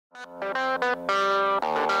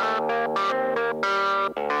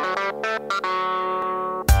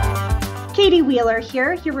Katie Wheeler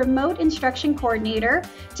here, your remote instruction coordinator,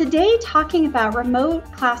 today talking about remote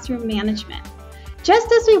classroom management.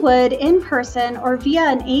 Just as we would in person or via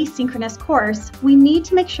an asynchronous course, we need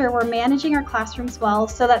to make sure we're managing our classrooms well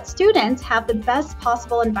so that students have the best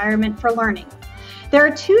possible environment for learning. There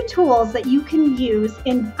are two tools that you can use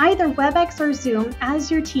in either WebEx or Zoom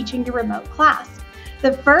as you're teaching your remote class.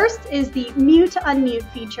 The first is the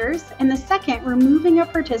mute-unmute features, and the second, removing a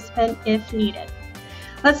participant if needed.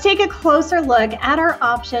 Let's take a closer look at our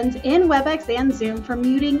options in WebEx and Zoom for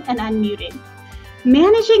muting and unmuting.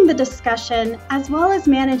 Managing the discussion, as well as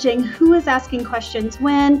managing who is asking questions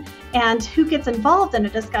when and who gets involved in a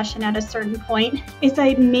discussion at a certain point, is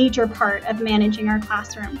a major part of managing our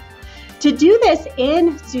classroom. To do this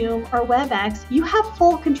in Zoom or WebEx, you have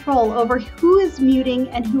full control over who is muting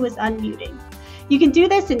and who is unmuting. You can do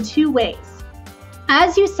this in two ways.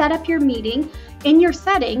 As you set up your meeting, in your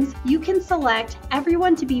settings, you can select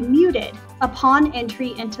everyone to be muted upon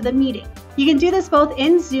entry into the meeting. You can do this both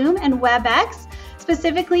in Zoom and WebEx.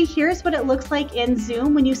 Specifically, here's what it looks like in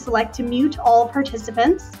Zoom when you select to mute all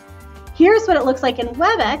participants. Here's what it looks like in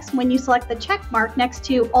WebEx when you select the check mark next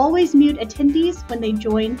to always mute attendees when they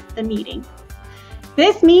join the meeting.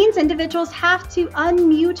 This means individuals have to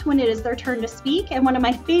unmute when it is their turn to speak, and one of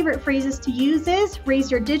my favorite phrases to use is raise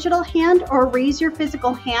your digital hand or raise your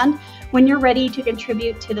physical hand when you're ready to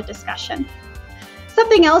contribute to the discussion.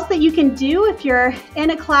 Something else that you can do if you're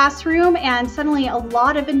in a classroom and suddenly a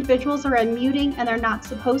lot of individuals are unmuting and they're not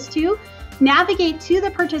supposed to, navigate to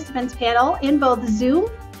the participants panel in both Zoom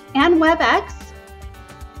and WebEx,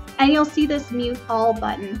 and you'll see this mute all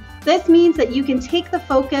button. This means that you can take the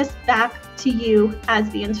focus back to you as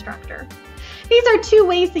the instructor. These are two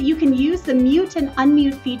ways that you can use the mute and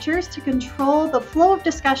unmute features to control the flow of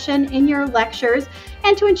discussion in your lectures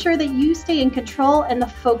and to ensure that you stay in control and the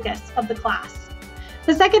focus of the class.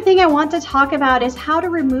 The second thing I want to talk about is how to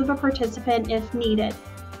remove a participant if needed.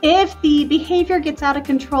 If the behavior gets out of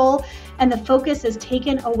control and the focus is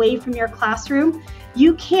taken away from your classroom,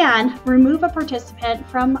 you can remove a participant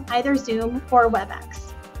from either Zoom or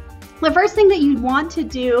WebEx. The first thing that you'd want to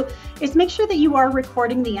do is make sure that you are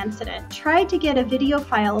recording the incident. Try to get a video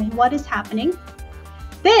file of what is happening.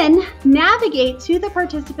 Then navigate to the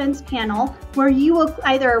participants panel where you will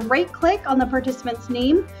either right-click on the participant's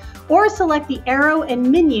name or select the arrow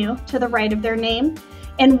and menu to the right of their name.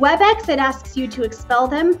 In WebEx, it asks you to expel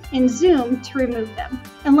them. In Zoom, to remove them.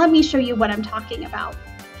 And let me show you what I'm talking about.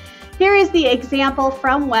 Here is the example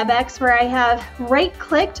from WebEx where I have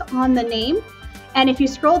right-clicked on the name. And if you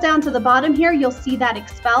scroll down to the bottom here, you'll see that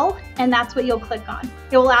expel, and that's what you'll click on.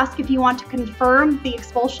 It will ask if you want to confirm the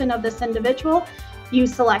expulsion of this individual. You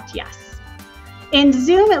select yes. In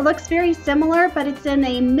Zoom, it looks very similar, but it's in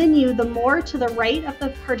a menu, the more to the right of the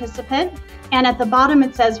participant. And at the bottom,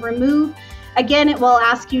 it says remove. Again, it will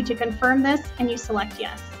ask you to confirm this, and you select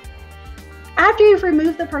yes. After you've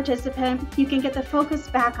removed the participant, you can get the focus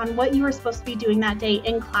back on what you were supposed to be doing that day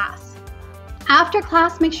in class. After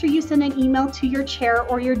class, make sure you send an email to your chair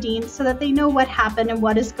or your dean so that they know what happened and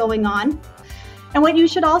what is going on. And what you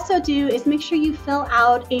should also do is make sure you fill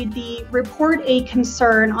out the report a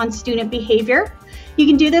concern on student behavior. You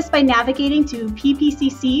can do this by navigating to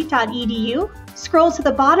ppcc.edu. Scroll to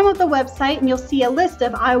the bottom of the website and you'll see a list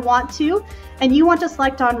of I want to, and you want to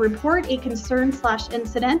select on report a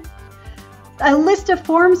concern/incident. A list of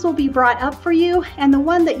forms will be brought up for you, and the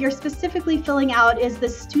one that you're specifically filling out is the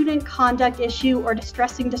student conduct issue or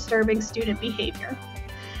disturbing student behavior.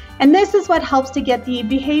 And this is what helps to get the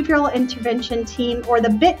behavioral intervention team or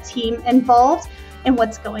the BIT team involved in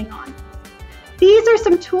what's going on. These are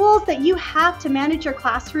some tools that you have to manage your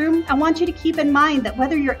classroom. I want you to keep in mind that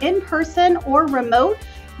whether you're in person or remote,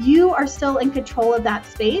 you are still in control of that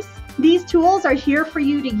space. These tools are here for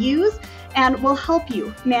you to use and will help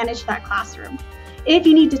you manage that classroom. If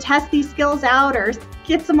you need to test these skills out or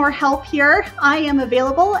get some more help here, I am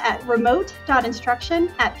available at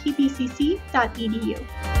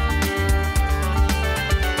remote.instruction@ppcc.edu.